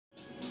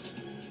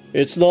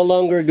It's no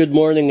longer good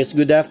morning, it's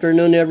good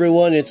afternoon,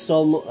 everyone. It's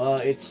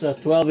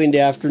 12 in the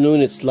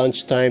afternoon, it's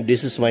lunchtime.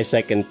 This is my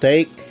second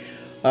take.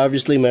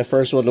 Obviously my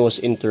first one was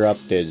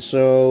interrupted.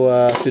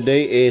 So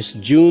today is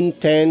June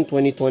 10,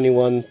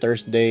 2021,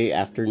 Thursday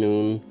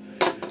afternoon,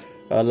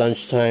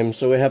 lunchtime.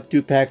 So we have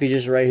two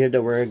packages right here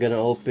that we're gonna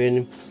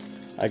open.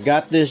 I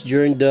got this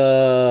during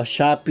the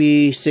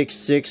Shopee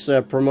 6/6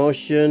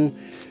 promotion.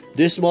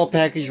 This small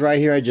package right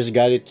here, I just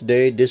got it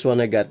today. This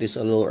one I got this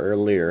a little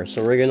earlier.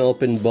 So we're gonna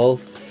open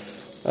both.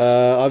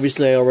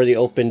 Obviously I already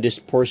opened this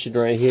portion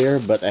right here,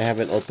 but I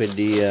haven't opened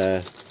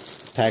the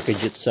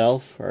package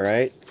itself.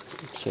 Alright,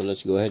 so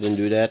let's go ahead and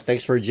do that.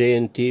 Thanks for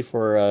J&T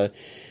for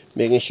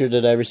making sure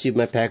that I received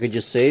my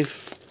packages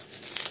safe.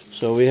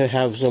 So we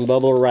have some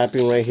bubble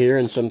wrapping right here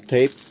and some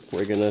tape.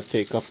 We're gonna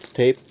take off the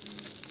tape,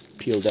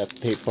 peel that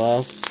tape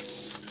off.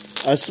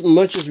 As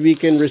much as we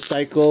can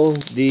recycle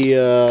the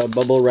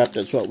bubble wrap,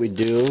 that's what we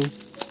do.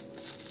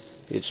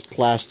 It's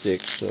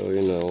plastic, so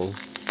you know,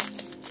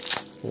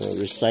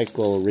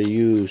 recycle,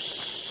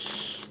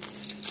 reuse.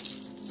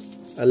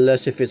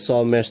 Unless if it's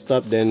all messed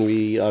up, then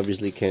we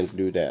obviously can't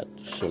do that.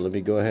 So let me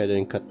go ahead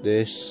and cut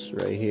this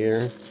right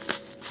here.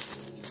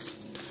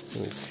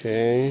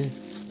 Okay.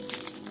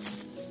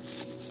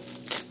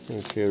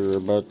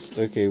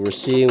 Okay, we're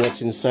seeing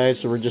what's inside,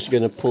 so we're just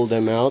gonna pull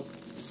them out.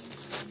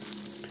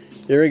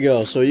 There we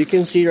go. So you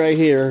can see right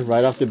here,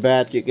 right off the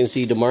bat, you can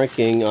see the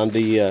marking on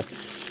the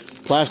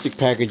plastic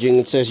packaging.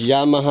 It says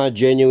Yamaha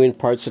genuine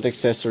parts and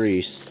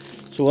accessories.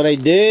 So what I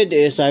did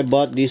is I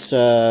bought these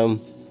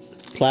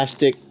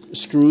plastic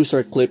screws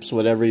or clips,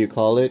 whatever you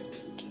call it.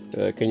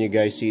 Can you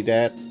guys see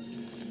that?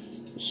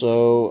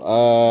 So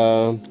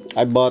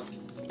I bought,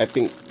 I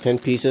think 10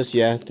 pieces.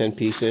 Yeah, 10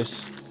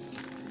 pieces.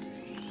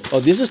 Oh,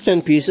 this is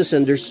 10 pieces,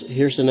 and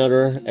here's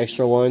another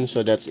extra one,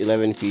 so that's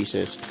 11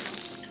 pieces.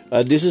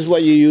 This is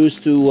what you use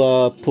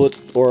to put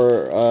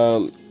or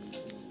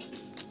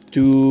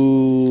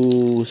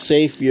to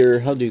save your,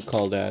 how do you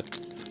call that?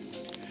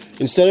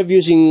 Instead of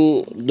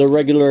using the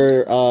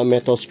regular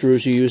metal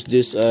screws, you use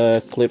these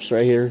clips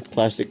right here,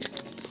 plastic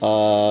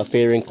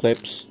fairing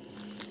clips.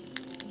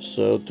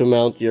 So to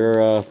mount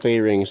your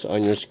fairings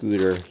on your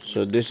scooter.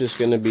 So this is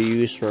gonna be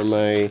used for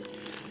my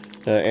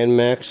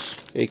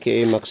NMAX,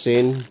 aka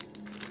Maxine,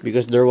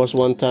 because there was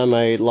one time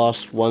I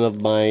lost one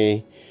of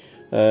my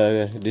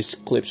these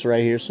clips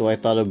right here, so I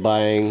thought of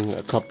buying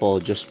a couple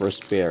just for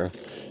spare.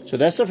 So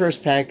that's the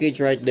first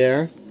package right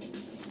there.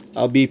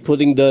 I'll be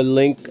putting the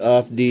link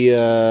of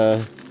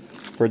the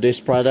for this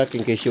product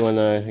in case you want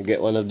to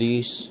get one of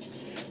these.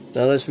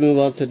 Now let's move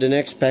on to the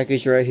next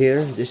package right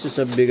here. This is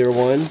a bigger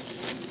one.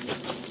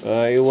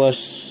 It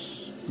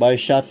was by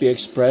Shopee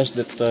Express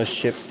that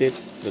shipped it,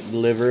 that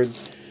delivered.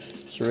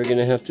 So we're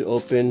gonna have to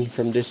open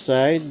from this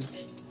side.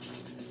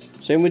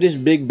 Same with this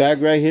big bag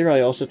right here.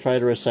 I also try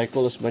to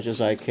recycle as much as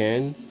I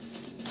can,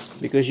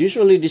 because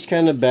usually these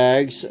kind of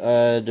bags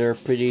they're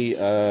pretty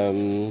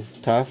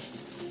tough,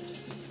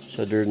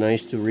 so they're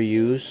nice to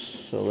reuse.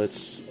 So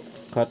let's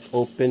cut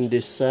open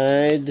this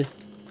side.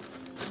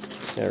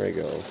 There we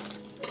go.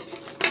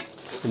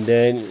 And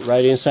then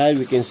right inside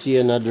we can see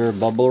another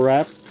bubble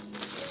wrap.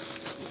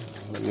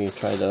 Let me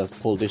try to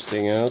pull this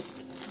thing out.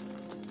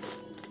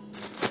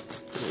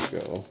 There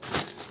we go.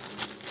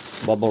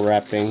 Bubble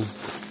wrapping.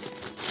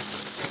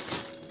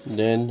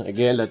 Then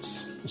again,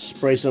 let's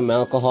spray some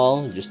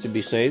alcohol just to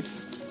be safe.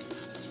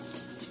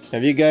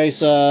 Have you guys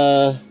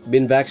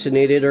been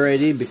vaccinated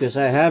already? Because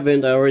I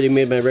haven't. I already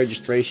made my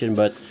registration,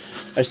 but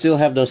I still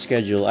have no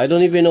schedule. I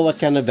don't even know what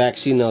kind of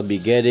vaccine I'll be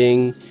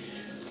getting.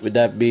 Would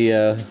that be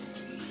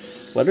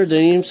what are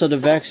the names of the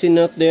vaccine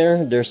out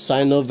there? There's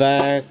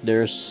Sinovac,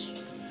 there's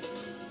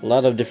a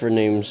lot of different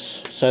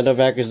names.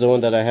 Sinovac is the one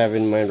that I have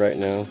in mind right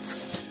now.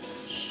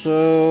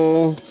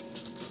 So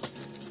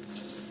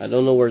I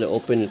don't know where to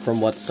open it,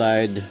 from what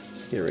side.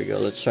 Here we go.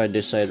 Let's try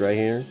this side right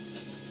here.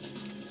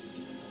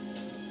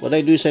 What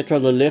I do is I try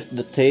to lift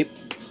the tape,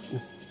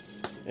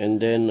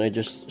 and then I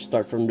just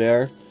start from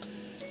there.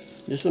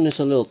 This one is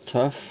a little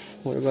tough.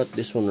 What about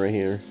this one right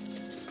here?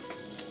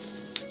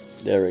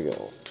 There we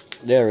go.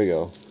 There we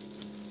go.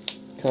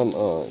 Come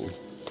on.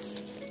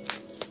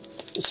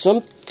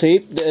 Some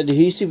tape, the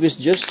adhesive is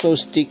just so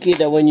sticky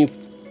that when you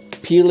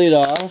peel it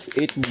off,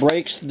 it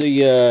breaks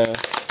the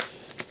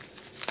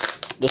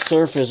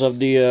surface of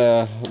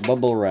the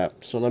bubble wrap.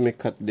 So let me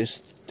cut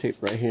this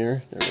tape right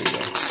here. There we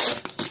go.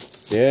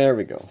 There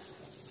we go.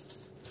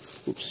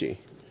 Oopsie.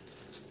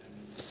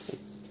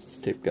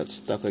 Tape got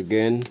stuck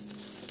again.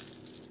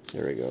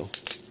 There we go.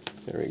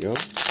 There we go.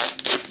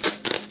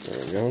 There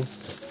we go.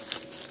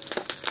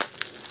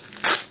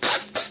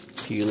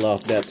 Peel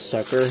off that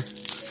sucker.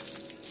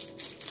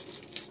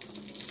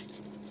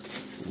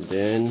 And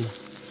then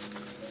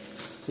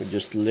we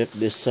just lift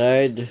this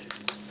side,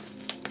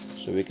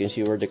 so we can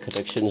see where the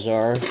connections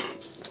are.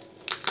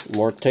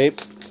 More tape.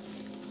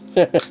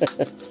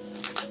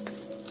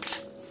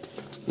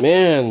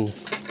 Man,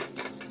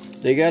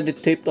 they got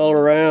it taped all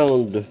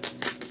around.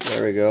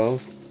 There we go.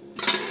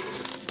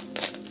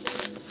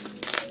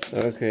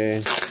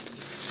 Okay.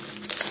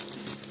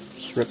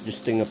 Let's rip this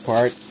thing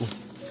apart.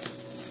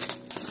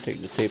 Take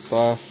the tape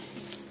off.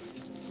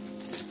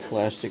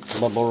 Plastic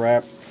bubble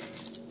wrap.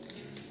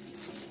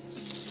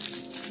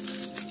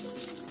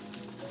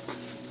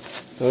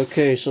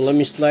 Okay, so let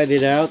me slide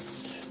it out.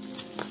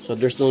 So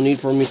there's no need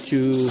for me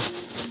to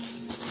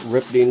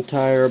rip the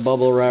entire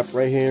bubble wrap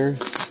right here.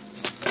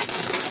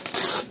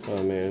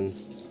 Oh man.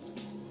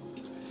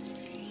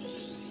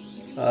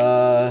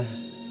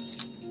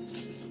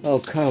 Oh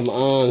come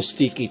on,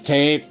 sticky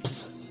tape.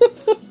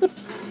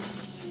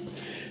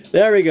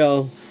 There we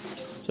go.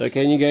 So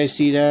can you guys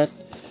see that?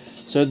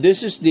 So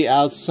this is the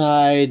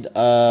outside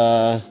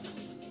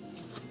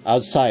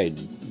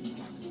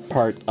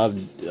part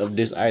of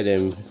this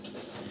item.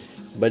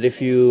 But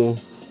if you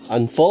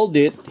unfold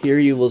it, here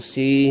you will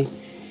see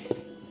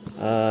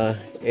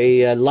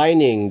a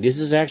lining. This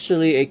is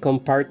actually a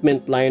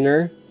compartment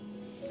liner.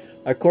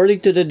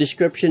 According to the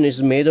description, it's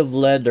made of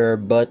leather,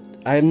 but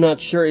I'm not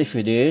sure if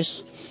it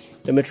is.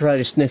 Let me try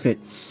to sniff it.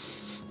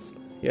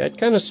 Yeah, it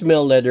kind of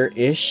smells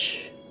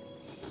leather-ish.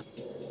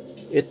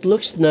 It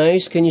looks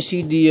nice. Can you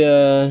see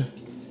the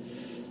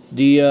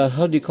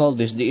how do you call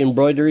this? The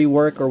embroidery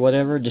work or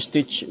whatever, the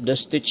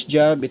stitch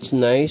job. It's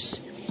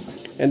nice.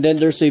 And then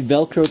there's a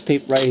Velcro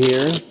tape right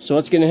here. So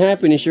what's gonna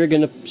happen is you're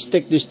gonna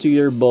stick this to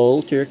your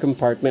bowl, to your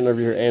compartment of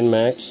your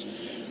NMAX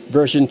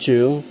version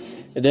 2,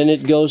 and then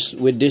it goes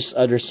with this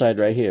other side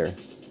right here.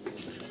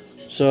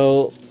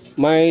 So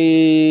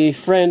my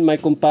friend, my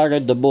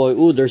compadre, the boy.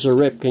 Ooh, there's a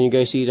rip. Can you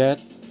guys see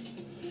that?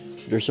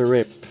 There's a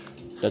rip.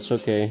 That's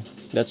okay.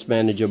 That's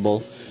manageable.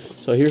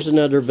 So here's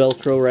another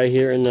Velcro right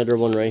here, another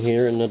one right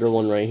here, another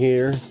one right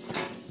here,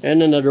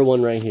 and another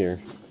one right here.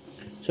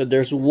 So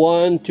there's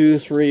 1, 2,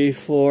 3,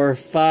 4,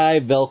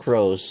 5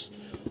 Velcros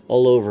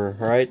all over,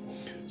 alright?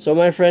 So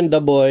my friend,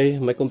 the boy,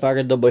 my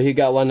compadre, the boy, he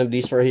got one of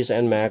these for his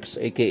NMAX,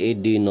 aka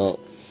Dino.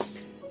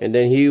 And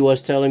then he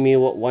was telling me,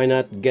 why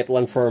not get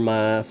one for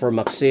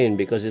Maxine,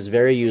 because it's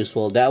very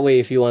useful. That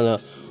way, if you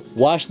want to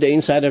wash the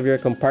inside of your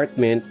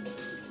compartment,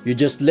 you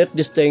just lift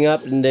this thing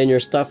up and then your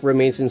stuff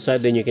remains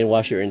inside, then you can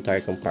wash your entire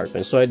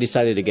compartment. So I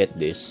decided to get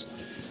this.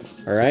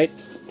 Alright?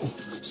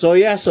 So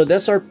yeah, so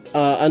that's our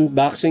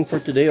unboxing for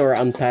today, or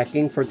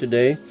unpacking for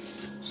today.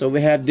 So we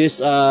have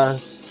this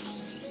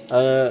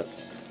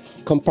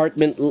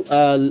compartment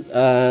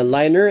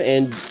liner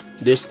and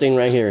this thing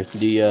right here,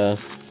 the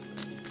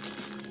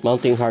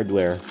mounting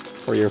hardware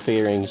for your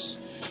fairings.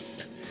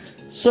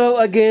 So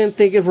again,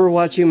 thank you for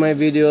watching my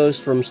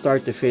videos from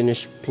start to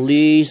finish.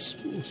 Please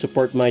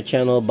support my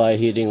channel by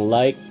hitting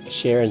like,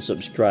 share, and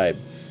subscribe.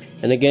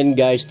 And again,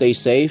 guys, stay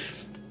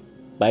safe.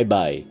 Bye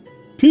bye.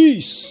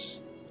 Peace.